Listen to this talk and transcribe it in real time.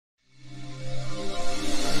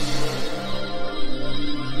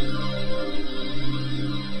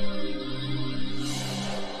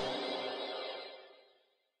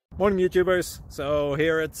Morning YouTubers. So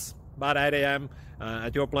here it's about 8 a.m.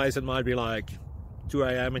 At your place it might be like 2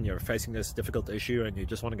 a.m. and you're facing this difficult issue and you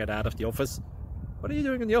just want to get out of the office. What are you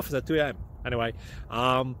doing in the office at 2 a.m.? Anyway,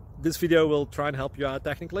 this video will try and help you out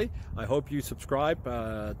technically. I hope you subscribe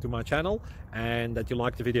to my channel and that you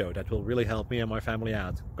like the video. That will really help me and my family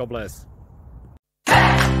out. God bless.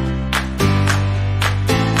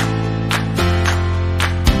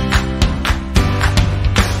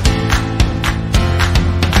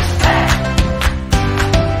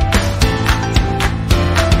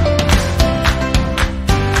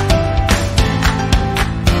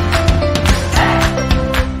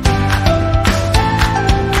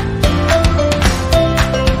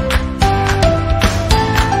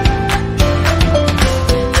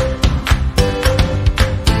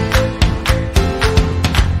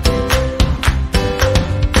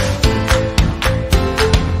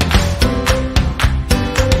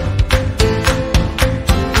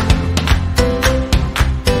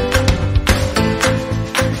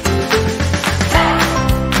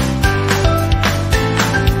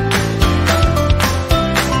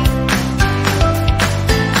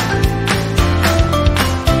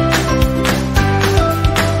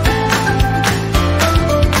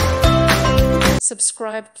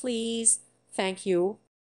 Subscribe, please. Thank you.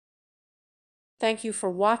 Thank you for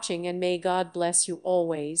watching, and may God bless you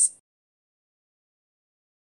always.